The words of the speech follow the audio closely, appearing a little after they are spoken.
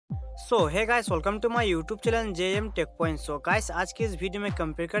सो है guys, welcome to my YouTube channel JM take point. So guys, आज की इस वीडियो में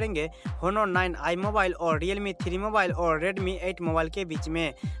कंपेयर करेंगे Honor 9i मोबाइल और Realme 3 मोबाइल और Redmi 8 मोबाइल के बीच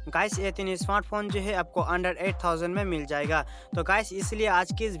में। गाइस, ये तीन स्मार्टफोन जो है आपको अंडर 8000 में मिल जाएगा। तो गाइस, इसलिए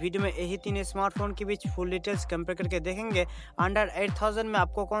आज की इस वीडियो में यही तीन स्मार्टफोन के बीच फुल डिटेल्स कंपेयर करके देखेंगे अंडर 8000 में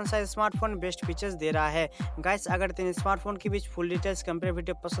आपको कौन सा स्मार्टफोन बेस्ट फीचर्स दे रहा है। गाइस, अगर तीन स्मार्टफोन के बीच फुल डिटेल्स कंपेयर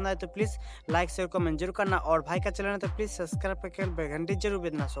वीडियो पसंद आए तो प्लीज़ लाइक शेयर कमेंट जरूर करना, और भाई का चैनल है तो प्लीज़ सब्सक्राइब करके घंटी जरूर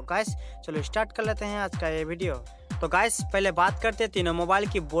बजना। सो गाइस, चलो स्टार्ट कर लेते हैं आज का ये वीडियो। तो गाइस, पहले बात करते हैं तीनों मोबाइल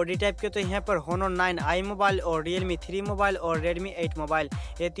की बॉडी टाइप के। तो यहाँ पर Honor 9i मोबाइल और Realme 3 मोबाइल और Redmi 8 मोबाइल,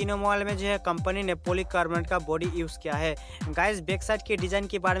 ये तीनों मोबाइल में जो है कंपनी ने पॉलीकार्बोनेट का बॉडी यूज़ किया है। गाइस, बैक साइड के डिज़ाइन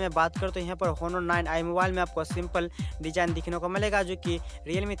के बारे में बात करें तो यहाँ पर Honor 9i मोबाइल में आपको सिंपल डिज़ाइन दिखने को मिलेगा, जो कि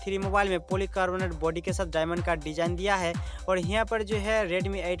Realme 3 मोबाइल में पॉलीकार्बोनेट बॉडी के साथ डायमंड का डिज़ाइन दिया है, और यहाँ पर जो है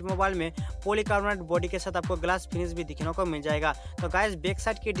Redmi 8 मोबाइल में पॉलीकार्बोनेट बॉडी के साथ आपको ग्लास फिनिश भी दिखने को मिल जाएगा। तो गाइस, बैक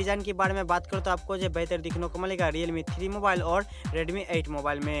साइड के डिज़ाइन के बारे में बात करो तो आपको जो बेहतर दिखने को मिलेगा Realme 3 मोबाइल और Redmi 8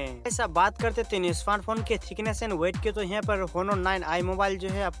 मोबाइल में। ऐसा बात करते तीन स्मार्टफोन के थिकनेस एंड वेट के, तो यहाँ पर Honor 9i मोबाइल जो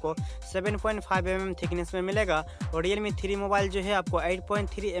है आपको 7.5 mm थिकनेस में मिलेगा, और Realme 3 मोबाइल जो है आपको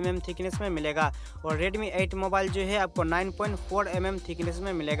 8.3 mm थिकनेस में मिलेगा, और Redmi 8 मोबाइल जो है आपको 9.4 mm थिकनेस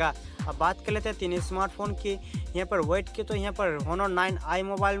में मिलेगा। अब बात कर लेते हैं तीन स्मार्टफोन की यहाँ पर वेट की। तो यहाँ पर Honor 9i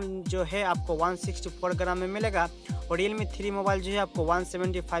मोबाइल जो है आपको 164 ग्राम में मिलेगा, और Realme 3 मोबाइल जो है आपको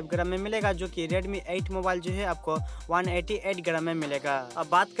 175 ग्राम में मिलेगा, जो कि Redmi 8 मोबाइल जो है आपको 188 ग्राम में मिलेगा। अब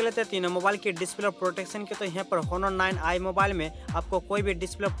बात कर लेते हैं तीनों मोबाइल की डिस्प्ले प्रोटेक्शन की। तो यहाँ पर Honor 9i मोबाइल में आपको कोई भी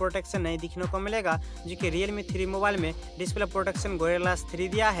डिस्प्ले प्रोटेक्शन नहीं दिखने को मिलेगा, जो कि Realme 3 मोबाइल में डिस्प्ले प्रोटेक्शन Gorilla Glass 3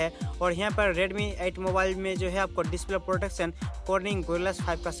 दिया है, और यहाँ पर Redmi 8 मोबाइल में जो है आपको display protection Corning Gorilla Glass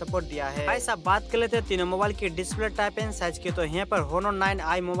 5 का सपोर्ट दिया है। गाइस, अब बात कर लेते हैं तीनों मोबाइल की डिस्प्ले टाइप एंड साइज की। तो यहाँ पर Honor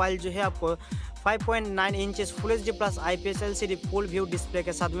 9i मोबाइल जो है आपको 5.9 inches full HD plus IPS LCD full view display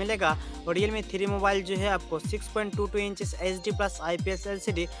के साथ मिलेगा, और Realme 3 मोबाइल जो है आपको 6.22 inches HD plus IPS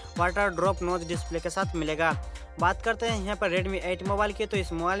LCD water drop नोच डिस्प्ले के साथ मिलेगा। बात करते हैं यहाँ पर Redmi 8 मोबाइल की। तो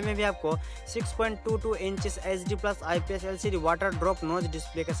इस मोबाइल में भी आपको 6.22 inches HD plus IPS LCD water drop नोच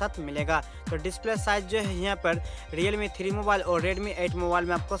डिस्प्ले के साथ मिलेगा। तो डिस्प्ले साइज जो है यहाँ पर Realme 3 मोबाइल और Redmi 8 मोबाइल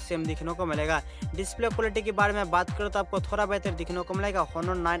में आपको सेम दिखने को मिलेगा। डिस्प्ले क्वालिटी के बारे में बात करो तो आपको थोड़ा बेहतर दिखने को मिलेगा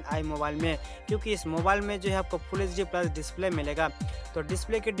Honor 9i मोबाइल में, क्योंकि इस मोबाइल में जो है आपको फुल एचडी प्लस डिस्प्ले मिलेगा। तो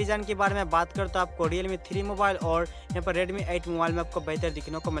डिस्प्ले के डिज़ाइन के बारे में बात करो तो आपको Realme 3 मोबाइल और यहाँ पर Redmi 8 मोबाइल में आपको बेहतर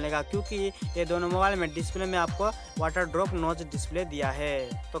दिखने को मिलेगा, क्योंकि ये दोनों मोबाइल में डिस्प्ले में आपको वाटर ड्रॉप नोच डिस्प्ले दिया है।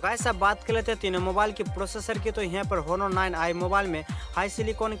 तो गाइस, अब बात कर लेते हैं तीनों मोबाइल की प्रोसेसर की। तो यहाँ पर Honor 9i मोबाइल में हाई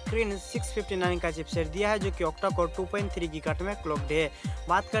सिलिकॉन क्रीन 659 का चिपसेट दिया है, जो कि ऑक्टा कोर 2.3 गीगाहर्ट्ज में क्लॉक्ड है।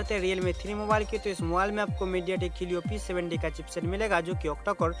 बात करते हैं Realme 3 मोबाइल की। तो इस मोबाइल में आपको MediaTek Helio P70 का चिपसेट मिलेगा, जो कि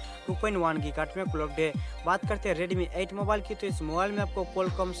ऑक्टा कोर 2.1 गीगाहर्ट्ज में क्लॉक्ड है। बात करते हैं Redmi 8 मोबाइल की। तो इस मोबाइल में आपको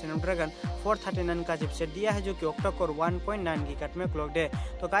Qualcomm Snapdragon 439 का चिपसेट दिया है, जो कि ऑक्टा कोर 1.9 गीगाहर्ट्ज में क्लॉक्ड है।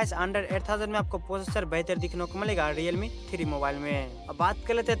 तो गाइस, अंडर 8000 में आपको प्रोसेसर बेहतर दिखने को मिलेगा Realme 3 मोबाइल में। अब बात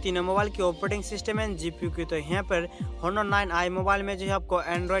कर लेते हैं तीनों मोबाइल की ऑपरेटिंग सिस्टम एंड GPU की। तो यहाँ पर Honor 9i मोबाइल में जो है आपको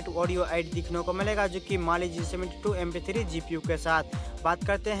Android Audio 8 दिखने को मिलेगा, जो कि Mali G72 MP3 GPU के साथ। बात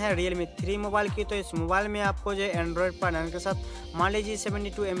करते हैं Realme 3 मोबाइल की। तो इस मोबाइल में आपको जो Android पर 9 के साथ Mali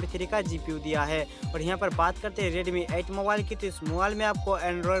G72 MP3 का GPU दिया है, और यहाँ पर बात करते हैं Redmi 8 मोबाइल की। तो इस मोबाइल में आपको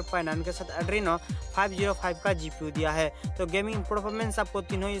Android पर 9 के साथ Adreno 505 का GPU दिया है। तो गेमिंग परफॉर्मेंस आपको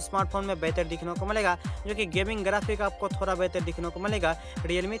तीनों ही स्मार्टफोन में बेहतर दिखने को मिलेगा, जो कि गेमिंग ग्राफिक आपको थोड़ा बेहतर दिखने को मिलेगा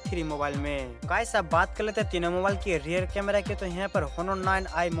Realme 3 मोबाइल में। गाइस, अब बात कर लेते हैं तीनों मोबाइल की रियर कैमरा की। तो यहाँ पर Honor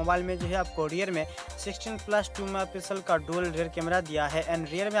 9i मोबाइल में जो है आपको रियर में 16+2 मेगापिक्सल का डुअल रियर कैमरा दिया है, एंड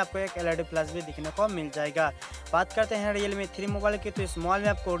रियर में आपको एक LED प्लस भी दिखने को मिल जाएगा। बात करते हैं Realme 3 मोबाइल की। तो इस मोबाइल में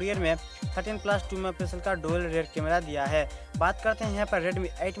आपको रियर में 13+2 मेगापिक्सल का डुअल रियर कैमरा दिया है। बात करते हैं यहाँ पर Redmi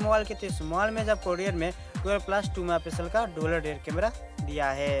 8 मोबाइल की। तो इस मोबाइल में जब आपको रियर में 12+2 मेगापिक्सल का डुअल रियर कैमरा दिया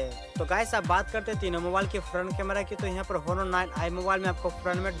है। तो गाइस, अब बात करते हैं तीनों मोबाइल के फ्रंट कैमरा की। तो यहाँ पर Honor 9i मोबाइल में आपको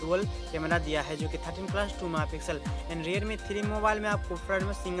फ्रंट में डुअल कैमरा दिया है, जो कि 13+2 मेगापिक्सल, एंड Realme 3 मोबाइल में आपको फ्रंट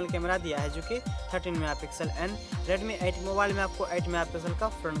में सिंगल कैमरा दिया है, जो कि 13 मेगापिक्सल, एंड Redmi 8 मोबाइल में आपको 8 मेगापिक्सल का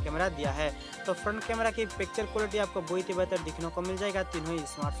फ्रंट कैमरा दिया है। तो फ्रंट कैमरा की पिक्चर क्वालिटी आपको बहुत ही बेहतर दिखने को मिल जाएगा तीनों ही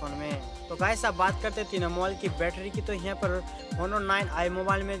स्मार्टफोन में। तो गाइस, अब बात करते हैं तीनों मोबाइल की बैटरी की। तो यहाँ पर Honor 9i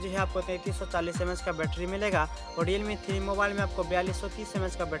मोबाइल में जो है आपको 3340 mAh का बैटरी मिलेगा, और Realme 3 मोबाइल में आपको 4230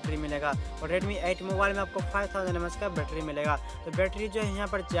 mAh का बैटरी मिलेगा, और Redmi 8 मोबाइल में आपको 5000 mAh का बैटरी मिलेगा। तो बैटरी जो है यहाँ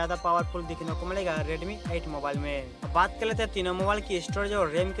पर ज़्यादा पावरफुल दिखने को मिलेगा Redmi 8 मोबाइल में। अब बात कर लेते हैं तीनों मोबाइल की स्टोरेज और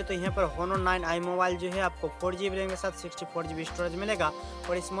रैम की। तो यहाँ पर Honor 9i मोबाइल जो है आपको 4GB रैम के साथ 64GB स्टोरेज मिलेगा,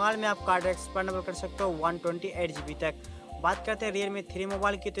 और इस मोबाइल में आप कार्ड एक्सपेंडेबल कर सकते हो 128GB तक। बात करते हैं Realme 3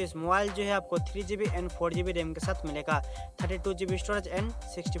 मोबाइल की, तो इस मोबाइल जो है आपको 3GB एंड 4GB रैम के साथ मिलेगा, 32GB storage and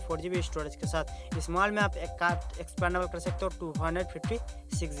 64GB storage के साथ। इस मोबाइल में आप एक कार्ड एक्सपेंडेबल कर सकते हो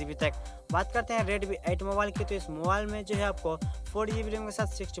 256GB तक। बात करते हैं Redmi 8 मोबाइल की, तो इस मोबाइल में जो है आपको 4GB रैम के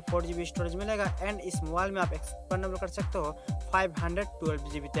साथ 64GB स्टोरेज मिलेगा एंड इस मोबाइल में आप एक्सपेंडेबल कर सकते हो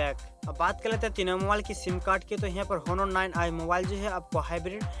 512GB तक। अब बात कर लेते हैं तीनों मोबाइल की सिम कार्ड की, तो यहाँ पर Honor 9i मोबाइल जो है आपको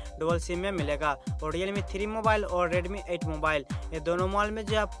हाइब्रिड डुअल सिम में मिलेगा और Realme 3 मोबाइल और Redmi 8 मोबाइल, ये दोनों मोबाइल में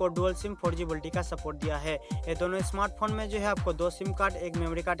जो है आपको डुअल सिम 4G वोल्टी का सपोर्ट दिया है। ये दोनों स्मार्टफोन में जो है आपको 2 सिम कार्ड, एक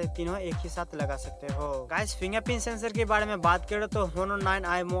मेमोरी कार्ड, तीनों एक ही साथ लगा सकते हो। गाइस फिंगरप्रिंट सेंसर के बारे में बात करें तो Honor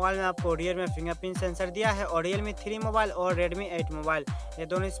 9i मोबाइल में आपको रियर में फिंगरप्रिंट सेंसर दिया है और Realme 3 मोबाइल और Redmi 8 मोबाइल, ये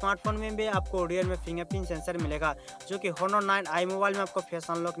दोनों स्मार्टफोन में भी आपको रियर में फिंगरप्रिंट सेंसर मिलेगा, जो कि Honor 9i मोबाइल में आपको फेस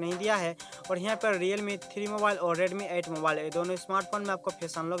अनलॉक नहीं दिया है। और यहाँ पर Realme 3 मोबाइल और Redmi 8 मोबाइल, ये दोनों स्मार्टफोन में आपको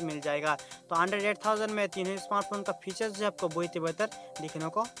फेस अनलॉक मिल जाएगा। तो अंडर 8000 में तीनों स्मार्टफोन का फीचर्स जो आपको बहुत ही बेहतर दिखने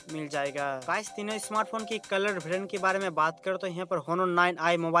को मिल जाएगा। गाइस तीनों स्मार्टफोन की कलर वेरिएंट के बारे में बात करें तो यहाँ पर Honor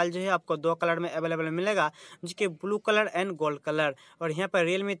 9i मोबाइल जो है आपको 2 कलर में अवेलेबल मिलेगा, जो कि blue colour and gold colour. और यहाँ पर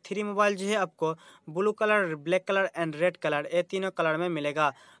Realme 3 मोबाइल जो है आपको blue colour, black colour and red colour, ये तीनों कलर में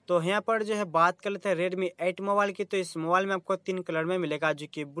मिलेगा। तो यहाँ पर जो है बात कर लेते हैं Redmi 8 मोबाइल की, तो इस मोबाइल में आपको 3 कलर में मिलेगा, जो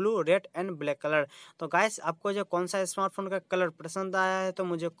कि blue, red and black colour. तो गाइस आपको जो कौन सा स्मार्टफोन का कलर पसंद आया है तो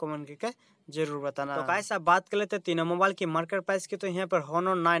मुझे कमेंट करके जरूर बताना। तो गाइस आप बात कर लेते हैं तीनों मोबाइल की मार्केट प्राइस की, तो यहाँ पर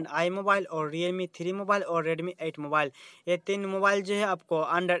Honor 9i मोबाइल और Realme 3 मोबाइल और Redmi 8 मोबाइल, ये 3 मोबाइल जो है आपको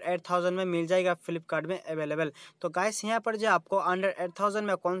अंडर 8000 में मिल जाएगा फ्लिपकार्ट में अवेलेबल। तो गाइस यहाँ पर जो आपको अंडर 8000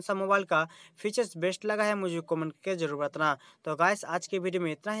 में कौन सा मोबाइल का फीचर्स बेस्ट लगा है मुझे कमेंट करके जरूर बताना। तो गाइस आज की वीडियो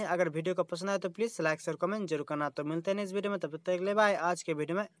में इतना ही, अगर वीडियो को पसंद आए तो प्लीज़ लाइक शेयर कमेंट जरूर करना। तो मिलते हैं इस वीडियो में, तब तक के लिए बाय। आज के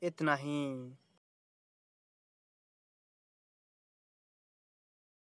वीडियो में इतना ही।